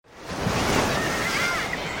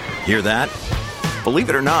Hear that?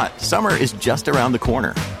 Believe it or not, summer is just around the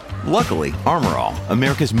corner. Luckily, Armor All,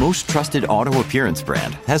 America's most trusted auto appearance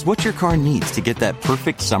brand, has what your car needs to get that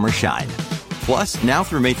perfect summer shine. Plus, now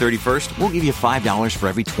through May 31st, we'll give you $5 for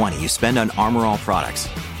every $20 you spend on Armor All products.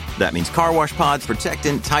 That means car wash pods,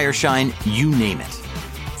 protectant, tire shine, you name it.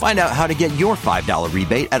 Find out how to get your $5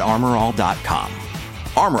 rebate at armorall.com.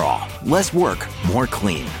 Armor All, less work, more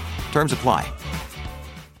clean. Terms apply.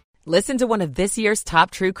 Listen to one of this year's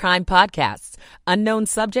top true crime podcasts. Unknown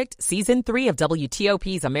Subject, Season 3 of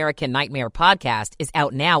WTOP's American Nightmare podcast is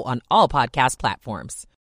out now on all podcast platforms.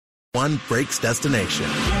 One breaks destination.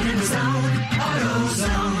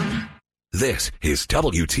 This is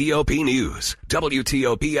WTOP News.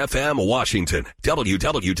 WTOP FM Washington.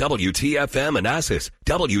 WWWT-FM Manassas.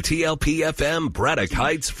 WTLP FM Braddock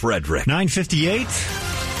Heights, Frederick. 9:58.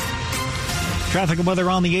 Traffic and weather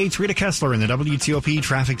on the 8th. Rita Kessler in the WTOP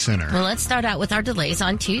Traffic Center. Well, let's start out with our delays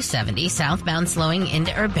on 270 southbound slowing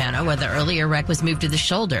into Urbana, where the earlier wreck was moved to the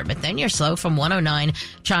shoulder. But then you're slow from 109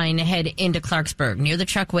 trying to head into Clarksburg. Near the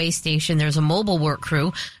truckway station, there's a mobile work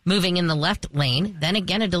crew moving in the left lane. Then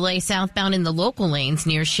again, a delay southbound in the local lanes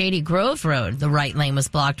near Shady Grove Road. The right lane was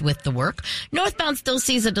blocked with the work. Northbound still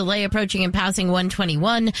sees a delay approaching and passing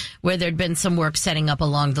 121, where there'd been some work setting up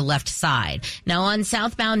along the left side. Now on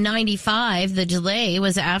southbound 95, the delay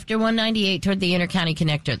was after 198 toward the Intercounty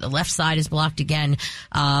Connector. The left side is blocked again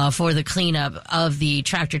for the cleanup of the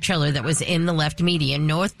tractor trailer that was in the left median.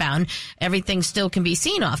 Northbound, everything still can be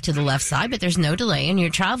seen off to the left side, but there's no delay and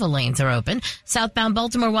your travel lanes are open. Southbound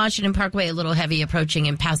Baltimore-Washington Parkway, a little heavy approaching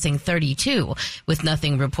and passing 32 with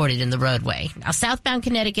nothing reported in the roadway. Now southbound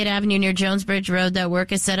Connecticut Avenue near Jonesbridge Road, that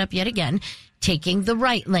work is set up yet again, taking the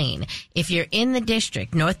right lane. If you're in the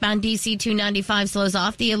district, northbound DC 295 slows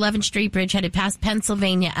off the 11th Street Bridge headed past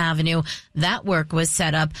Pennsylvania Avenue. That work was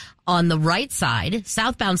set up on the right side.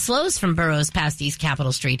 Southbound slows from Burroughs past East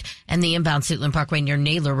Capitol Street, and the inbound Suitland Parkway near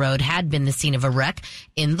Naylor Road had been the scene of a wreck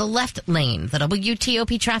in the left lane. The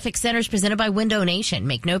WTOP Traffic Center is presented by Window Nation.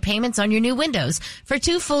 Make no payments on your new windows for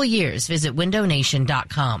 2 full years. Visit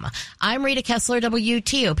windownation.com. I'm Rita Kessler,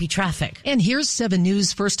 WTOP Traffic. And here's 7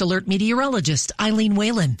 News First Alert meteorologist Eileen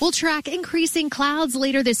Whalen. We'll track increasing clouds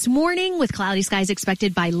later this morning with cloudy skies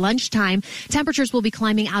expected by lunchtime. Temperatures will be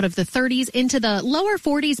climbing out of the 30s into the lower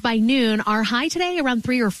 40s by noon. Our high today around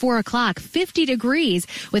 3 or 4 o'clock, 50 degrees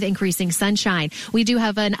with increasing sunshine. We do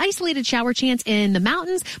have an isolated shower chance in the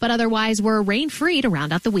mountains, but otherwise we're rain-free to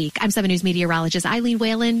round out the week. I'm 7 News meteorologist Eileen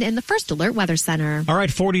Whalen in the First Alert Weather Center. All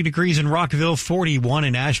right, 40 degrees in Rockville, 41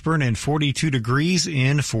 in Ashburn, and 42 degrees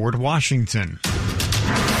in Fort Washington.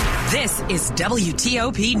 This is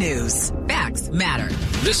WTOP News. Facts matter.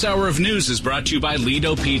 This hour of news is brought to you by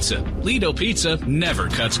Lido Pizza. Lido Pizza never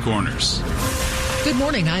cuts corners. Good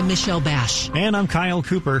morning, I'm Michelle Bash. And I'm Kyle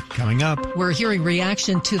Cooper. Coming up, we're hearing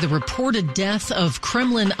reaction to the reported death of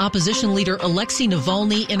Kremlin opposition leader Alexei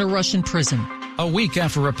Navalny in a Russian prison. A week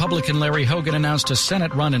after Republican Larry Hogan announced a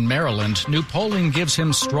Senate run in Maryland, new polling gives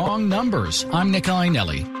him strong numbers. I'm Nick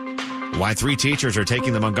Einelli. Why 3 teachers are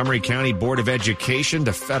taking the Montgomery County Board of Education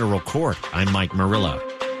to federal court. I'm Mike Murillo.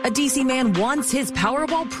 A D.C. man wants his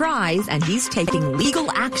Powerball prize, and he's taking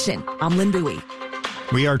legal action. I'm Lynn Bowie.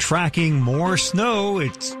 We are tracking more snow.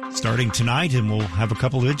 It's starting tonight, and we'll have a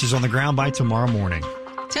couple of inches on the ground by tomorrow morning.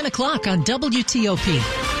 10 o'clock on WTOP.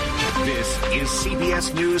 This is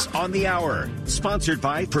CBS News on the Hour, sponsored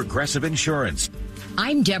by Progressive Insurance.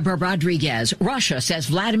 I'm Deborah Rodriguez. Russia says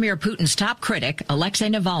Vladimir Putin's top critic, Alexei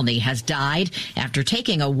Navalny, has died after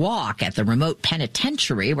taking a walk at the remote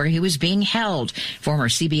penitentiary where he was being held. Former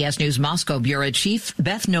CBS News Moscow Bureau Chief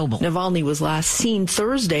Beth Noble. Navalny was last seen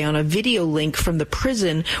Thursday on a video link from the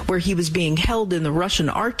prison where he was being held in the Russian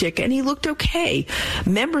Arctic, and he looked okay.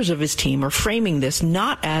 Members of his team are framing this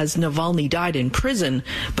not as Navalny died in prison,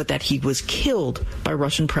 but that he was killed by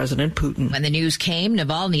Russian President Putin. When the news came,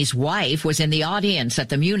 Navalny's wife was in the audience at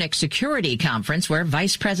the Munich Security Conference where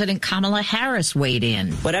Vice President Kamala Harris weighed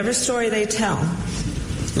in. Whatever story they tell,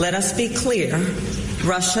 let us be clear.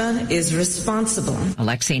 Russia is responsible.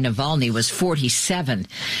 Alexei Navalny was 47.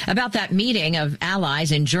 About that meeting of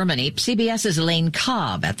allies in Germany, CBS's Elaine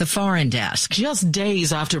Cobb at the Foreign Desk. Just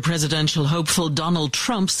days after presidential hopeful Donald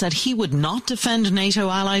Trump said he would not defend NATO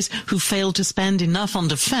allies who failed to spend enough on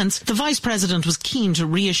defense, the vice president was keen to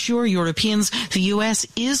reassure Europeans the U.S.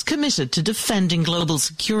 is committed to defending global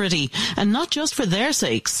security, and not just for their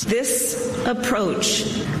sakes. This approach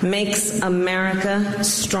makes America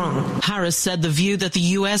strong. Harris said the view that that the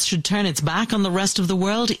U.S. should turn its back on the rest of the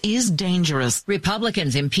world is dangerous.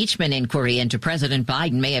 Republicans' impeachment inquiry into President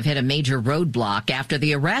Biden may have hit a major roadblock after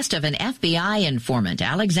the arrest of an FBI informant,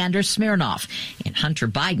 Alexander Smirnov, in Hunter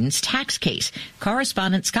Biden's tax case.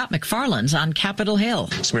 Correspondent Scott McFarland's on Capitol Hill.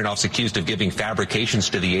 Smirnov's accused of giving fabrications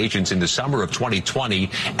to the agents in the summer of 2020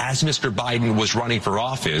 as Mr. Biden was running for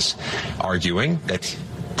office, arguing that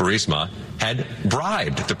Burisma had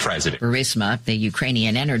bribed the president. Burisma, the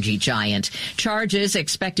Ukrainian energy giant. Charges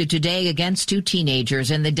expected today against two teenagers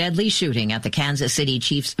in the deadly shooting at the Kansas City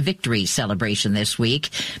Chiefs' victory celebration this week.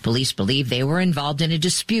 Police believe they were involved in a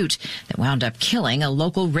dispute that wound up killing a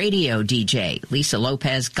local radio DJ. Lisa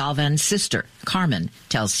Lopez Galvan's sister, Carmen,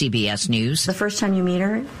 tells CBS News. The first time you meet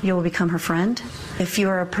her, you will become her friend. If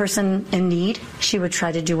you're a person in need, she would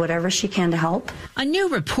try to do whatever she can to help. A new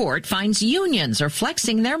report finds unions are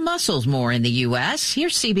flexing their muscles more in the U.S.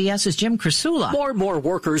 Here's CBS's Jim Krasula. More and more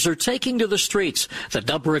workers are taking to the streets. The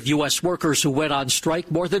number of U.S. workers who went on strike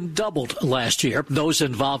more than doubled last year. Those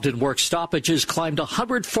involved in work stoppages climbed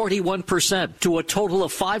 141% to a total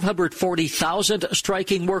of 540,000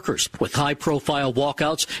 striking workers, with high-profile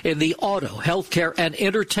walkouts in the auto, healthcare, and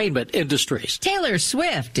entertainment industries. Taylor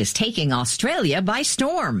Swift is taking Australia by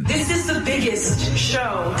storm. This is the biggest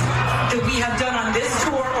show that we have done on this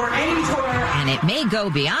tour or any tour. And it may go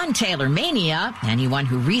beyond Taylor Mania. Anyone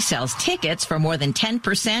who resells tickets for more than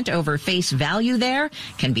 10% over face value there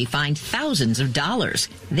can be fined thousands of dollars.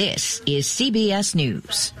 This is CBS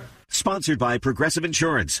News. Sponsored by Progressive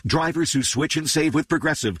Insurance. Drivers who switch and save with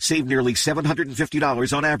Progressive save nearly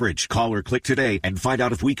 $750 on average. Call or click today and find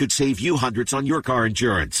out if we could save you hundreds on your car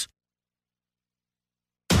insurance.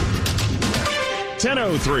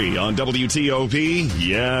 10:03 on WTOP.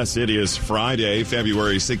 Yes, it is Friday,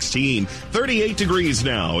 February 16. 38 degrees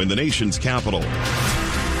now in the nation's capital.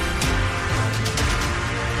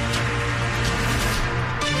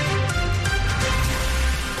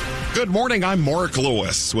 Good morning, I'm Mark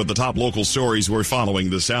Lewis with the top local stories we're following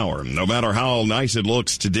this hour. No matter how nice it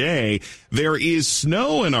looks today, there is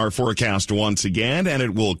snow in our forecast once again, and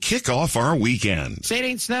it will kick off our weekend. Say it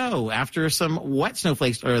ain't snow. After some wet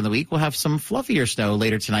snowflakes earlier in the week, we'll have some fluffier snow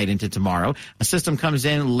later tonight into tomorrow. A system comes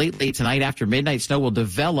in late tonight. After midnight, snow will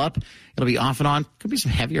develop. It'll be off and on. Could be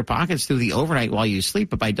some heavier pockets through the overnight while you sleep,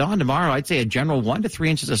 but by dawn tomorrow, I'd say a general 1 to 3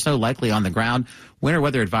 inches of snow likely on the ground. Winter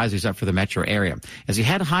weather advisories up for the metro area. As you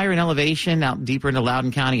head higher in elevation, out deeper into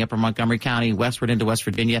Loudoun County, upper Montgomery County, westward into West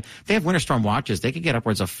Virginia, they have winter storm watches. They could get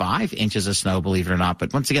upwards of 5 inches of snow, believe it or not.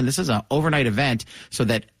 But once again, this is an overnight event, so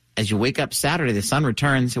that as you wake up Saturday, the sun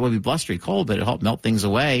returns. It will be blustery cold, but it'll help melt things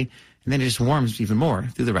away. And then it just warms even more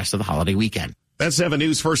through the rest of the holiday weekend. That's 7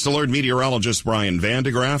 News First Alert meteorologist Brian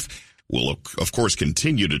Vandegraff. We'll, of course,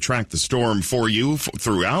 continue to track the storm for you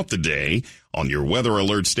throughout the day on your weather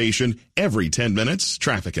alert station every 10 minutes.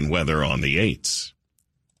 Traffic and weather on the 8s.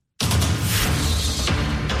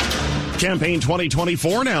 Campaign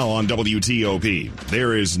 2024 now on WTOP.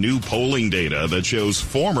 There is new polling data that shows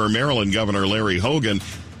former Maryland Governor Larry Hogan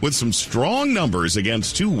with some strong numbers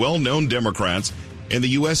against two well-known Democrats in the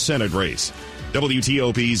U.S. Senate race.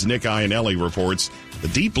 WTOP's Nick Iannelli reports the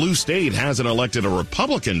deep blue state hasn't elected a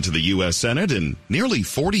Republican to the U.S. Senate in nearly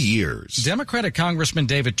 40 years. Democratic Congressman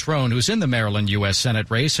David Trone, who's in the Maryland U.S. Senate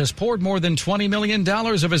race, has poured more than $20 million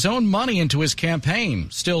of his own money into his campaign.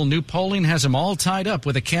 Still, new polling has him all tied up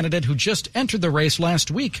with a candidate who just entered the race last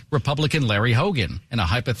week, Republican Larry Hogan. In a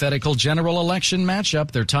hypothetical general election matchup,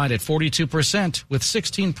 they're tied at 42% with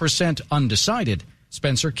 16% undecided.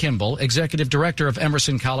 Spencer Kimball, executive director of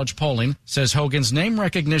Emerson College Polling, says Hogan's name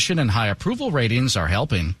recognition and high approval ratings are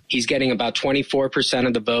helping. He's getting about 24%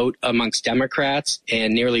 of the vote amongst Democrats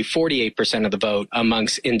and nearly 48% of the vote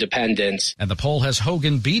amongst independents. And the poll has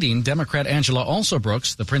Hogan beating Democrat Angela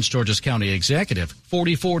Alsobrooks, the Prince George's County executive,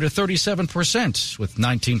 44 to 37% with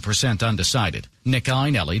 19% undecided. Nick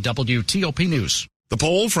Iannelli, WTOP News. The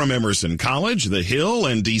poll from Emerson College, The Hill,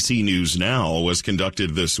 and DC News Now was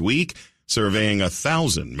conducted this week, surveying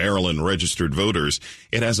 1,000 Maryland registered voters.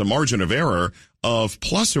 It has a margin of error of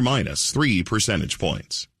plus or minus 3 percentage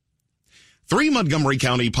points. 3 Montgomery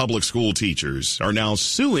County public school teachers are now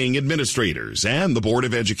suing administrators and the Board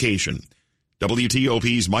of Education.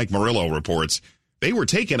 WTOP's Mike Murillo reports they were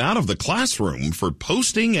taken out of the classroom for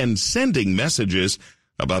posting and sending messages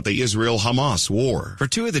about the Israel-Hamas war. For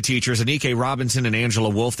 2 of the teachers, Anike Robinson and Angela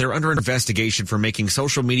Wolf, they're under investigation for making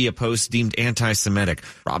social media posts deemed anti-Semitic.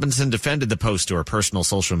 Robinson defended the post to her personal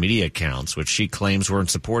social media accounts, which she claims were in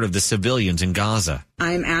support of the civilians in Gaza.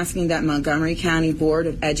 I am asking that Montgomery County Board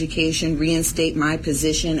of Education reinstate my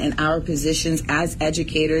position and our positions as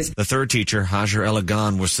educators. The third teacher, Hajar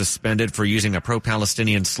Elagan, was suspended for using a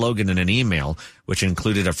pro-Palestinian slogan in an email, which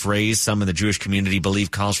included a phrase some in the Jewish community believe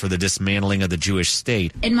calls for the dismantling of the Jewish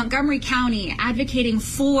state. In Montgomery County, advocating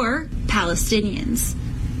for Palestinians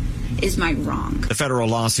is my wrong. The federal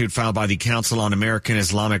lawsuit filed by the Council on American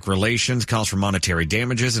Islamic Relations calls for monetary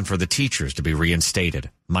damages and for the teachers to be reinstated.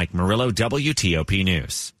 Mike Murillo, WTOP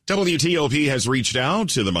News. WTOP has reached out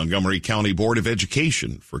to the Montgomery County Board of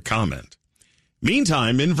Education for comment.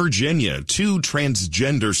 Meantime, in Virginia, 2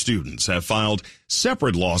 transgender students have filed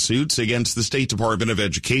separate lawsuits against the State Department of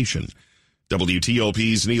Education.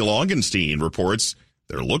 WTOP's Neil Augenstein reports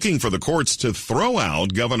they're looking for the courts to throw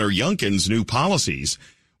out Governor Youngkin's new policies,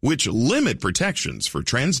 which limit protections for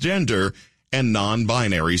transgender and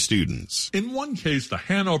non-binary students. In one case, the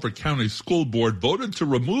Hanover County School Board voted to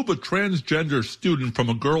remove a transgender student from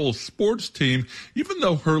a girls' sports team, even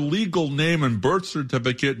though her legal name and birth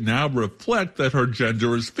certificate now reflect that her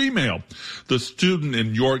gender is female. The student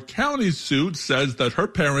in York County's suit says that her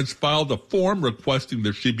parents filed a form requesting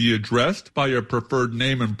that she be addressed by her preferred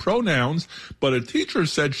name and pronouns, but a teacher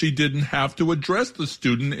said she didn't have to address the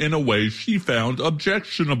student in a way she found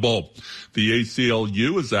objectionable. The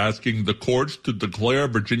ACLU is asking the courts to declare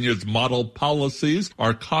Virginia's model policies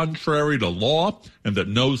are contrary to law and that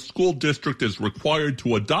no school district is required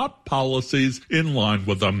to adopt policies in line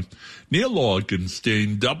with them. Neil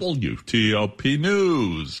Augenstein, WTOP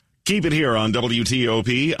News. Keep it here on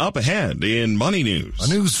WTOP. Up ahead in Money News.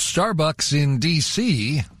 A new Starbucks in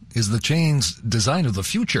D.C. is the chain's design of the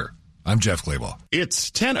future. I'm Jeff Clayball. It's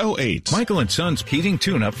 10:08. Michael and Son's heating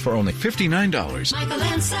tune-up for only $59. Michael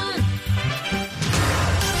and Son.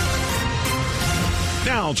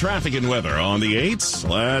 Now, traffic and weather on the 8s.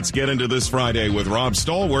 Let's get into this Friday with Rob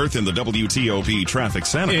Stallworth in the WTOP Traffic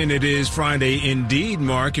Center. And it is Friday indeed,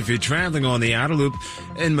 Mark. If you're traveling on the outer loop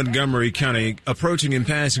in Montgomery County, approaching and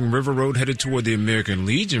passing River Road headed toward the American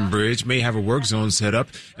Legion Bridge, may have a work zone set up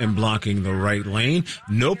and blocking the right lane.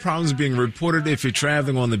 No problems being reported if you're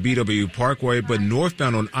traveling on the BW Parkway, but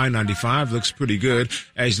northbound on I-95 looks pretty good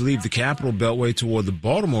as you leave the Capitol Beltway toward the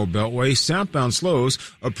Baltimore Beltway. Southbound slows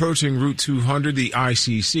approaching Route 200, the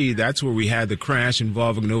ICC. That's where we had the crash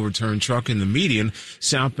involving an overturned truck in the median.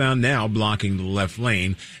 Southbound now blocking the left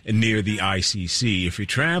lane near the ICC. If you're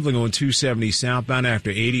traveling on 270 southbound after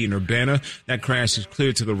 80 in Urbana, that crash is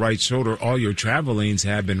clear to the right shoulder. All your travel lanes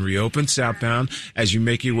have been reopened. Southbound, as you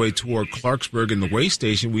make your way toward Clarksburg and the way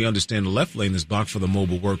station, we understand the left lane is blocked for the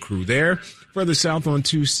mobile work crew there. Further south on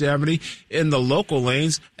 270 in the local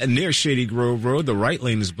lanes and near Shady Grove Road, the right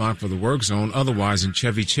lane is blocked for the work zone. Otherwise, in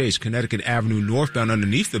Chevy Chase, Connecticut Avenue northbound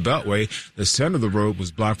underneath the Beltway, the center of the road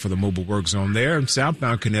was blocked for the mobile work zone there. And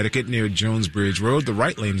southbound Connecticut near Jones Bridge Road, the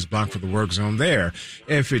right lane is blocked for the work zone there.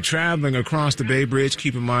 If you're traveling across the Bay Bridge,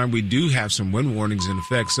 keep in mind we do have some wind warnings in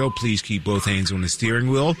effect, so please keep both hands on the steering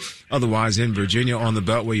wheel. Otherwise, in Virginia on the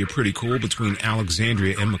Beltway, you're pretty cool between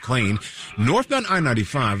Alexandria and McLean. Northbound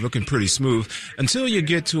I-95 looking pretty smooth until you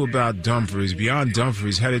get to about Dumfries. Beyond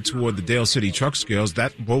Dumfries, headed toward the Dale City truck scales,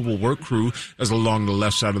 that mobile work crew is along the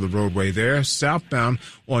left side of the roadway there. Southbound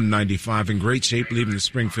on 95 in great shape, leaving the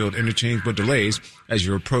Springfield interchange, but delays as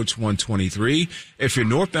you approach 123. If you're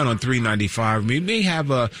northbound on 395, we may have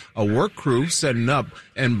a work crew setting up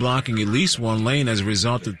and blocking at least one lane as a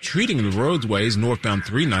result of treating the roadways. Northbound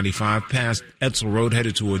 395 past Etzel Road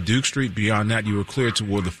headed toward Duke Street. Beyond that, you were clear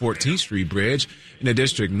toward the 14th Street Bridge. In the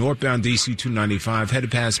district, northbound DC 295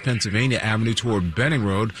 headed past Pennsylvania Avenue toward Benning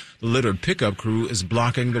Road. The littered pickup crew is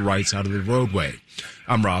blocking the right side of the roadway.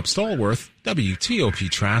 I'm Rob Stallworth, WTOP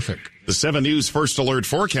Traffic. The 7 News First Alert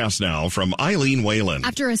forecast now from Eileen Whalen.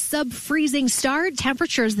 After a sub-freezing start,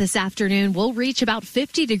 temperatures this afternoon will reach about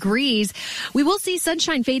 50 degrees. We will see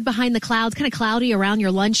sunshine fade behind the clouds, kind of cloudy around your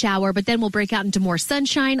lunch hour, but then we'll break out into more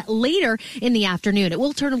sunshine later in the afternoon. It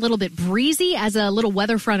will turn a little bit breezy as a little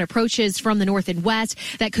weather front approaches from the north and west.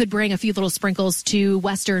 That could bring a few little sprinkles to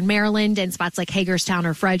western Maryland and spots like Hagerstown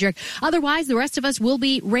or Frederick. Otherwise, the rest of us will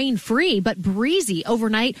be rain-free, but breezy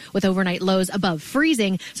overnight with overnight lows above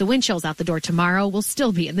freezing. So wind chills out the door tomorrow will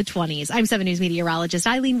still be in the 20s. I'm 7 News meteorologist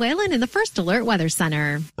Eileen Whalen in the First Alert Weather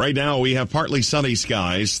Center. Right now we have partly sunny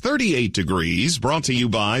skies, 38 degrees, brought to you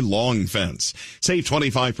by Long Fence. Save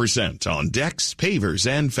 25% on decks, pavers,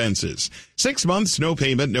 and fences. 6 months, no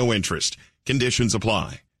payment, no interest. Conditions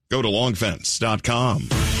apply. Go to longfence.com.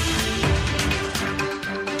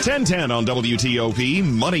 10:10 on WTOP,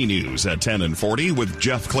 Money News at 10 and 40 with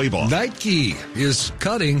Jeff Clayball. Nike is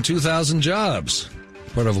cutting 2,000 jobs.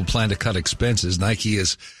 Part of a plan to cut expenses. Nike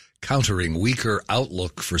is countering weaker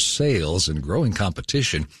outlook for sales and growing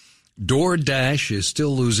competition. DoorDash is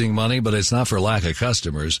still losing money, but it's not for lack of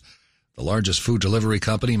customers. The largest food delivery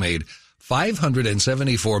company made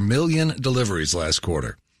 574 million deliveries last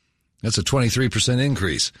quarter. That's a 23%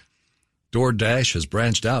 increase. DoorDash has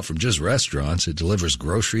branched out from just restaurants. It delivers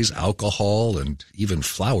groceries, alcohol, and even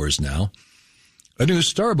flowers now. A new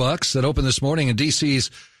Starbucks that opened this morning in D.C.'s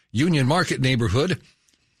Union Market neighborhood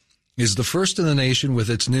is the first in the nation with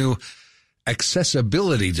its new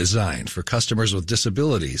accessibility design for customers with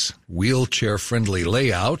disabilities. Wheelchair-friendly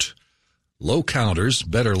layout, low counters,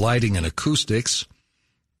 better lighting and acoustics,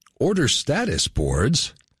 order status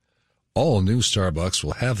boards. All new Starbucks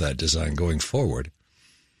will have that design going forward.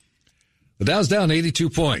 The Dow's down 82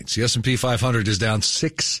 points. The S&P 500 is down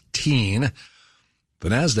 16. The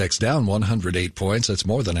Nasdaq's down 108 points. That's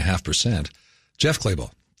more than 0.5%. Jeff Clabaugh,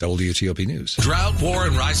 WTOP News. Drought, war,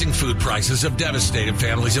 and rising food prices have devastated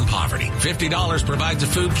families in poverty. $50 provides a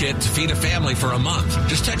food kit to feed a family for a month.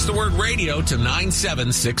 Just text the word radio to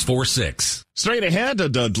 97646. Straight ahead, a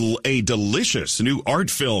delicious new art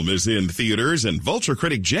film is in theaters, and Vulture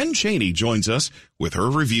critic Jen Chaney joins us with her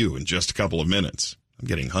review in just a couple of minutes. I'm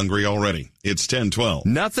getting hungry already. It's 10:12.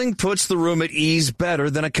 Nothing puts the room at ease better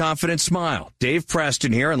than a confident smile. Dave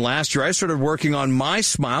Preston here, and last year I started working on my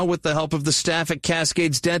smile with the help of the staff at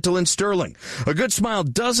Cascades Dental in Sterling. A good smile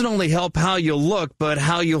doesn't only help how you look, but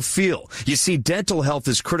how you'll feel. You see, dental health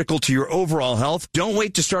is critical to your overall health. Don't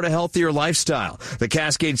wait to start a healthier lifestyle. The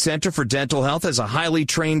Cascades Center for Dental Health has a highly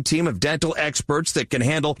trained team of dental experts that can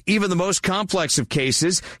handle even the most complex of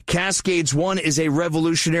cases. Cascades One is a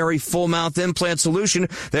revolutionary full mouth implant solution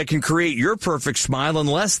that can create your perfect smile in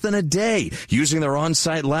less than a day using their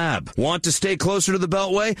on-site lab. Want to stay closer to the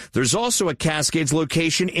Beltway? There's also a Cascades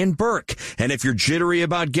location in Burke. And if you're jittery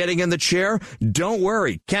about getting in the chair, don't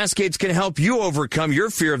worry. Cascades can help you overcome your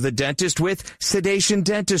fear of the dentist with sedation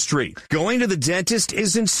dentistry. Going to the dentist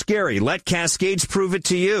isn't scary. Let Cascades prove it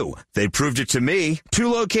to you. They proved it to me. 2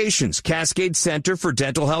 locations, Cascade Center for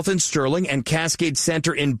Dental Health in Sterling and Cascade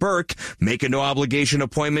Center in Burke. Make a no-obligation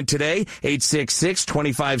appointment today,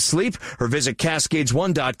 866-25-SLEEP, or visit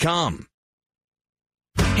Cascades1.com.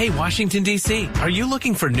 Hey, Washington, D.C., are you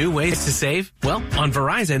looking for new ways to save? Well, on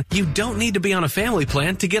Verizon, you don't need to be on a family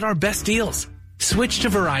plan to get our best deals. Switch to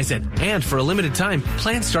Verizon, and for a limited time,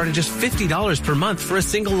 plans start at just $50 per month for a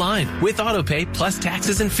single line with autopay plus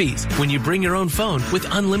taxes and fees when you bring your own phone with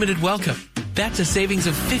unlimited welcome. That's a savings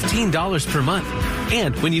of $15 per month.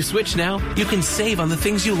 And when you switch now, you can save on the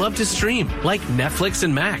things you love to stream, like Netflix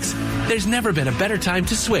and Max. There's never been a better time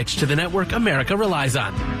to switch to the network America relies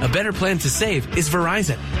on. A better plan to save is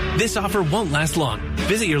Verizon. This offer won't last long.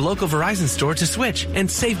 Visit your local Verizon store to switch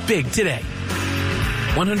and save big today.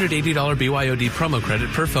 $180 BYOD promo credit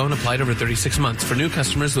per phone applied over 36 months for new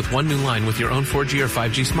customers with one new line with your own 4G or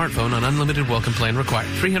 5G smartphone on unlimited welcome plan required.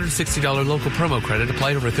 $360 local promo credit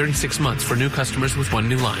applied over 36 months for new customers with one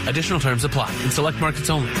new line. Additional terms apply. In select markets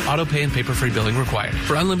only. Auto pay and paper-free billing required.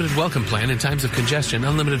 For unlimited welcome plan in times of congestion,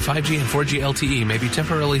 unlimited 5G and 4G LTE may be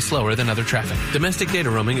temporarily slower than other traffic. Domestic data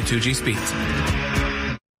roaming at 2G speeds.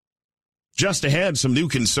 Just ahead, some new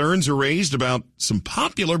concerns are raised about some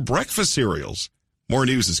popular breakfast cereals. More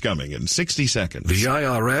news is coming in 60 seconds. The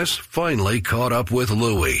IRS finally caught up with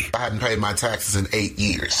Louie. I hadn't paid my taxes in 8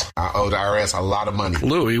 years. I owe the IRS a lot of money.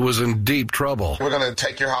 Louie was in deep trouble. We're going to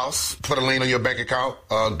take your house, put a lien on your bank account,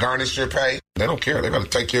 garnish your pay. They don't care. They're going to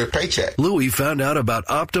take your paycheck. Louie found out about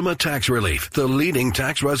Optima Tax Relief, the leading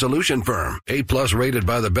tax resolution firm. A+ rated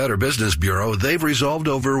by the Better Business Bureau, they've resolved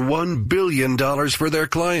over $1 billion for their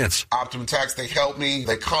clients. Optima Tax, they help me.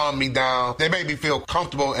 They calm me down. They make me feel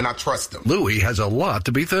comfortable, and I trust them. Louie has a lot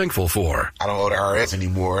to be thankful for. I don't owe the IRS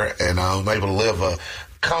anymore, and I'm able to live a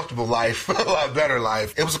comfortable life, a lot better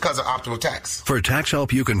life. It was because of Optima Tax. For tax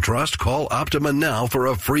help you can trust, call Optima now for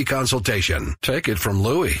a free consultation. Take it from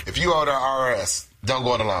Louie. If you owe the IRS, don't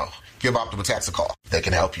go it alone. Give Optima Tax a call. They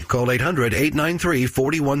can help you. Call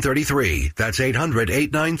 800-893-4133. That's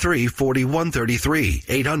 800-893-4133.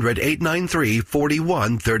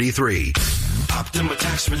 800-893-4133. Optima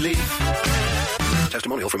Tax Relief.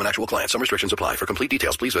 Testimonial from an actual client. Some restrictions apply. For complete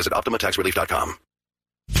details, please visit OptimaTaxRelief.com.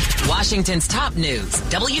 Washington's top news,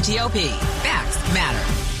 WTOP. Facts matter.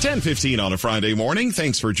 10:15 on a Friday morning.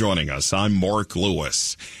 Thanks for joining us. I'm Mark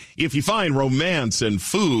Lewis. If you find romance and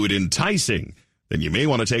food enticing, then you may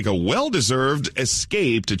want to take a well-deserved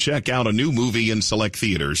escape to check out a new movie in select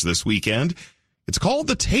theaters this weekend. It's called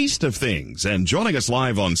The Taste of Things, and joining us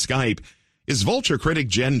live on Skype is Vulture critic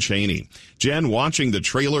Jen Chaney. Jen, watching the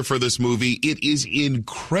trailer for this movie, it is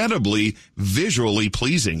incredibly visually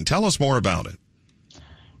pleasing. Tell us more about it.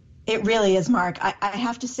 It really is, Mark. I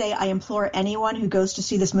have to say, I implore anyone who goes to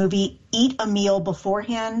see this movie, eat a meal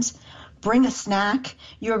beforehand. Bring a snack.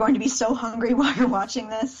 You're going to be so hungry while you're watching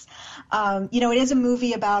this. It is a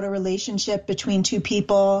movie about a relationship between two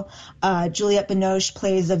people. Juliette Binoche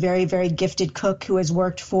plays a very, very gifted cook who has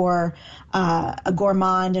worked for a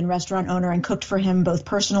gourmand and restaurant owner and cooked for him both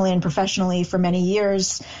personally and professionally for many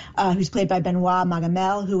years, who's played by Benoit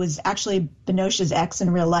Magamel, who was actually Binoche's ex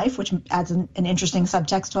in real life, which adds an interesting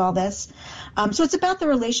subtext to all this. So it's about the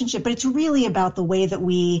relationship, but it's really about the way that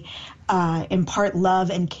we impart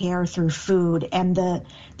love and care through food. And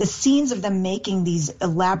the scenes of them making these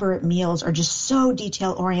elaborate meals are just so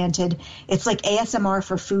detail-oriented. It's like ASMR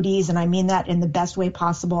for foodies, and I mean that in the best way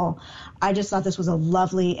possible. I just thought this was a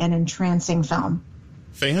lovely and entrancing film.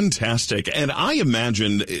 Fantastic. And I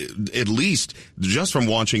imagine, at least just from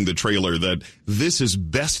watching the trailer, that this is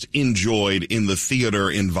best enjoyed in the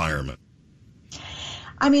theater environment.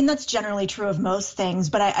 I mean, that's generally true of most things,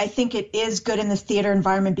 but I think it is good in the theater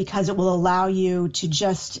environment because it will allow you to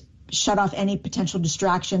just shut off any potential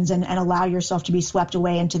distractions and allow yourself to be swept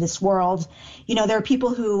away into this world. There are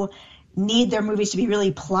people who need their movies to be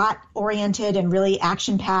really plot-oriented and really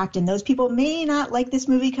action-packed, and those people may not like this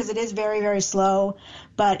movie because it is very, very slow,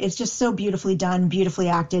 but it's just so beautifully done, beautifully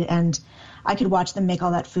acted, and I could watch them make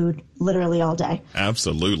all that food literally all day.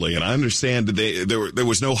 Absolutely. And I understand that there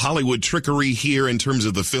was no Hollywood trickery here in terms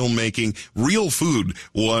of the filmmaking. Real food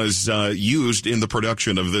was used in the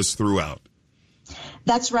production of this throughout.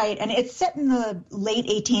 That's right. And it's set in the late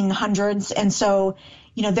 1800s. And so,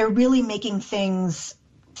 they're really making things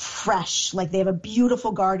fresh. Like they have a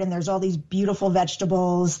beautiful garden. There's all these beautiful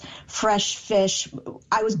vegetables, fresh fish.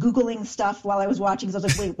 I was Googling stuff while I was watching because I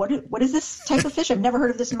was like, wait, what is this type of fish? I've never heard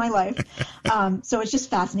of this in my life. So it's just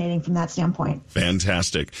fascinating from that standpoint.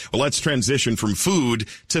 Fantastic. Well, let's transition from food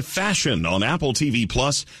to fashion on Apple TV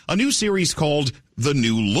Plus, a new series called The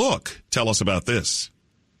New Look. Tell us about this.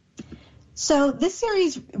 So this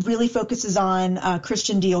series really focuses on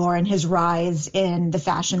Christian Dior and his rise in the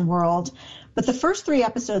fashion world. But the first 3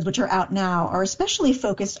 episodes, which are out now, are especially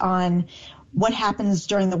focused on what happens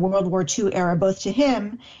during the World War II era, both to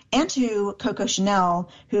him and to Coco Chanel,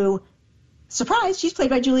 who, surprise, she's played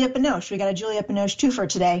by Juliette Binoche. We got a Juliette Binoche twofer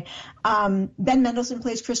today. Ben Mendelsohn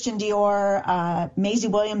plays Christian Dior. Maisie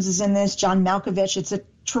Williams is in this. John Malkovich. It's a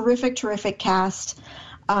terrific, terrific cast.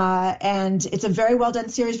 And it's a very well-done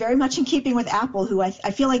series, very much in keeping with Apple, who I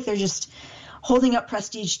feel like they're just holding up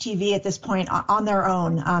prestige TV at this point on their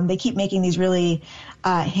own. They keep making these really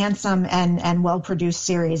handsome and well-produced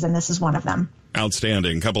series, and this is one of them.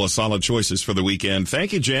 Outstanding. Couple of solid choices for the weekend.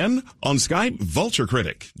 Thank you, Jen. On Skype, Vulture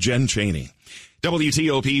critic Jen Chaney.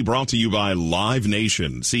 WTOP brought to you by Live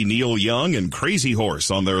Nation. See Neil Young and Crazy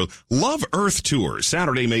Horse on their Love Earth Tour,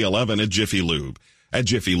 Saturday, May 11 at Jiffy Lube. At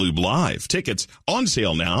Jiffy Lube Live. Tickets on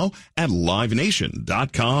sale now at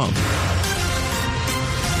livenation.com.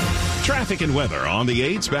 Traffic and weather on the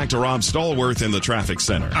 8s. Back to Rob Stallworth in the traffic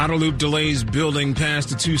center. Outer loop delays building past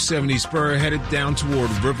the 270 spur, headed down toward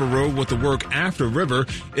River Road with the work after River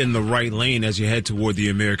in the right lane as you head toward the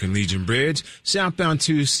American Legion Bridge. Southbound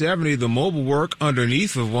 270, the mobile work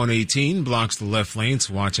underneath of 118 blocks the left lane,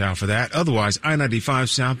 so watch out for that. Otherwise, I-95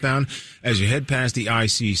 southbound as you head past the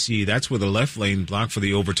ICC. That's where the left lane blocked for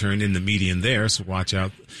the overturn in the median there, so watch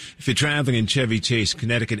out. If you're traveling in Chevy Chase,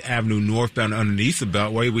 Connecticut Avenue northbound underneath the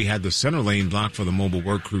Beltway, we had the center lane blocked for the mobile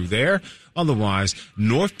work crew there. Otherwise,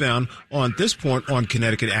 northbound on this point on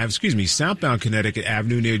southbound Connecticut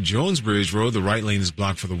Avenue near Jonesbridge Road, the right lane is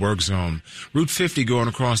blocked for the work zone. Route 50 going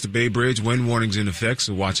across the Bay Bridge, wind warnings in effect,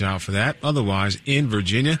 so watch out for that. Otherwise, in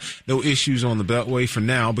Virginia, no issues on the Beltway for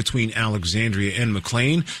now between Alexandria and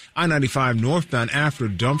McLean. I-95 northbound after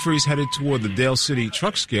Dumfries headed toward the Dale City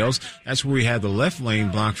truck scales. That's where we had the left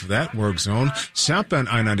lane blocked for that work zone. Southbound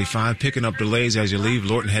I-95 picking up delays as you leave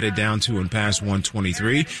Lorton headed down to and past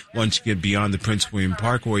 123. Once you get beyond the Prince William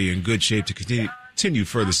Parkway, you're in good shape to continue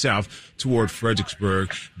further south toward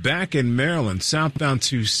Fredericksburg. Back in Maryland, southbound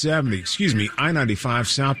I-95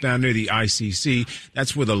 southbound near the ICC.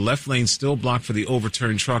 That's where the left lane still blocked for the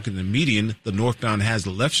overturned truck in the median. The northbound has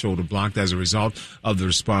the left shoulder blocked as a result of the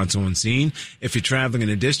response on scene. If you're traveling in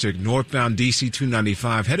the district, northbound DC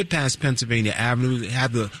 295 headed past Pennsylvania Avenue,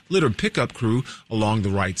 have the littered pickup crew along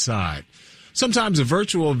the right side. Sometimes a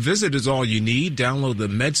virtual visit is all you need. Download the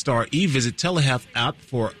MedStar eVisit telehealth app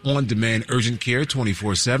for on-demand urgent care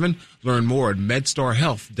 24/7. Learn more at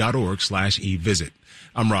medstarhealth.org/evisit.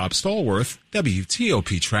 I'm Rob Stallworth,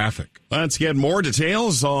 WTOP Traffic. Let's get more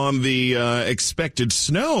details on the expected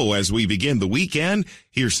snow as we begin the weekend.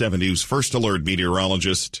 Here's 7 News First Alert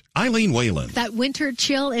meteorologist Eileen Whalen. That winter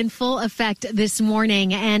chill in full effect this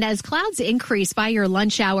morning. And as clouds increase by your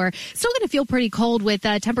lunch hour, still going to feel pretty cold with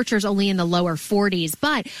temperatures only in the lower 40s.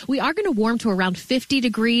 But we are going to warm to around 50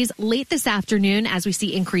 degrees late this afternoon as we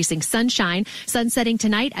see increasing sunshine. Sun setting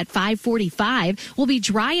tonight at 5:45. Will be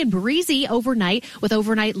dry and breezy overnight with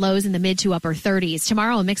overnight lows in the mid to upper 30s.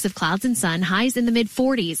 Tomorrow, a mix of clouds and sun, highs in the mid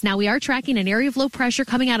 40s. Now we are tracking an area of low pressure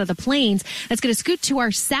coming out of the plains that's going to scoot to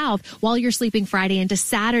our south while you're sleeping Friday into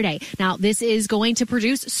Saturday. Now this is going to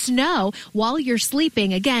produce snow while you're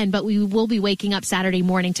sleeping again, but we will be waking up Saturday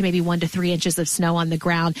morning to maybe 1 to 3 inches of snow on the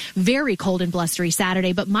ground. Very cold and blustery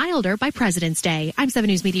Saturday, but milder by President's Day. I'm 7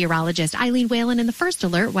 News meteorologist Eileen Whalen in the First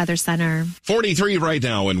Alert Weather Center. 43 right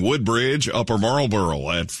now in Woodbridge, Upper Marlboro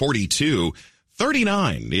at 42,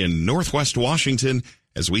 39 in Northwest Washington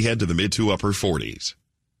as we head to the mid to upper 40s.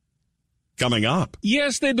 Coming up.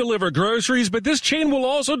 Yes, they deliver groceries, but this chain will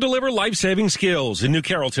also deliver life-saving skills. In New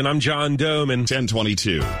Carrollton, I'm John Doman.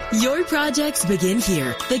 1022. Your projects begin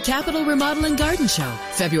here. The Capitol Remodel and Garden Show,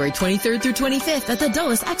 February 23rd through 25th at the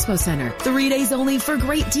Dulles Expo Center. 3 days only for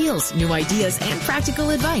great deals, new ideas, and practical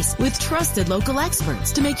advice with trusted local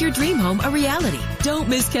experts to make your dream home a reality. Don't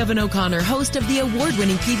miss Kevin O'Connor, host of the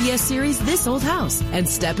award-winning PBS series This Old House, and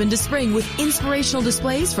step into spring with inspirational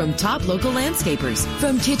displays from top local landscapers.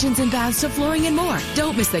 From kitchens and baths to flooring and more.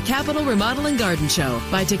 Don't miss the Capitol Remodel and Garden Show.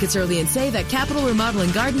 Buy tickets early and save at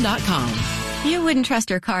CapitolRemodelandGarden.com. You wouldn't trust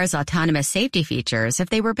your car's autonomous safety features if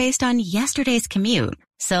they were based on yesterday's commute.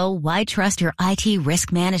 So why trust your IT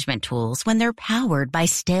risk management tools when they're powered by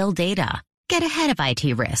stale data? Get ahead of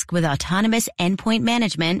IT risk with autonomous endpoint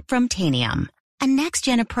management from Tanium, a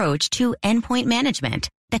next-gen approach to endpoint management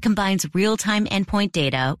that combines real-time endpoint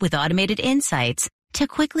data with automated insights to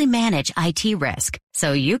quickly manage IT risk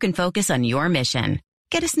so you can focus on your mission.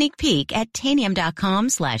 Get a sneak peek at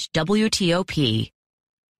Tanium.com/WTOP.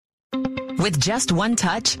 With just one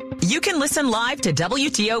touch, you can listen live to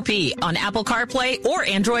WTOP on Apple CarPlay or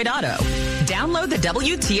Android Auto. Download the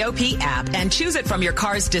WTOP app and choose it from your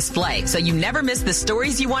car's display so you never miss the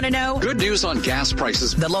stories you want to know. Good news on gas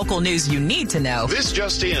prices. The local news you need to know. This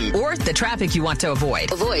just in. Or the traffic you want to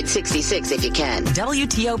avoid. Avoid 66 if you can.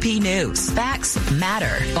 WTOP News. Facts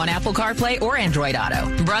matter on Apple CarPlay or Android Auto.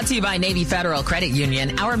 Brought to you by Navy Federal Credit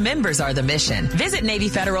Union. Our members are the mission. Visit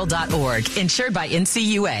NavyFederal.org. Insured by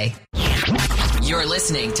NCUA. You're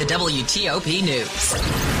listening to WTOP News.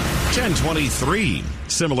 1023.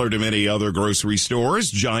 Similar to many other grocery stores,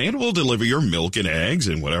 Giant will deliver your milk and eggs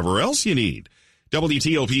and whatever else you need.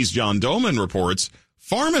 WTOP's John Doman reports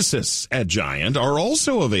pharmacists at Giant are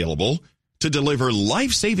also available to deliver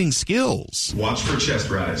life-saving skills. Watch for chest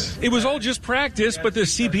rise. It was all just practice, but the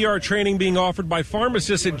CPR training being offered by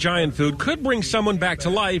pharmacists at Giant Food could bring someone back to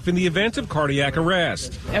life in the event of cardiac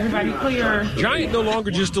arrest. Everybody clear. Giant no longer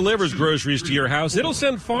just delivers groceries to your house. It'll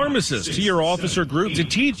send pharmacists to your office or group to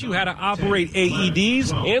teach you how to operate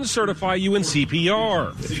AEDs and certify you in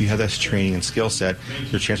CPR. If you have this training and skill set,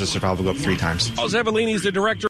 your chance of survival will go up 3 times. Paul Zevalini is the director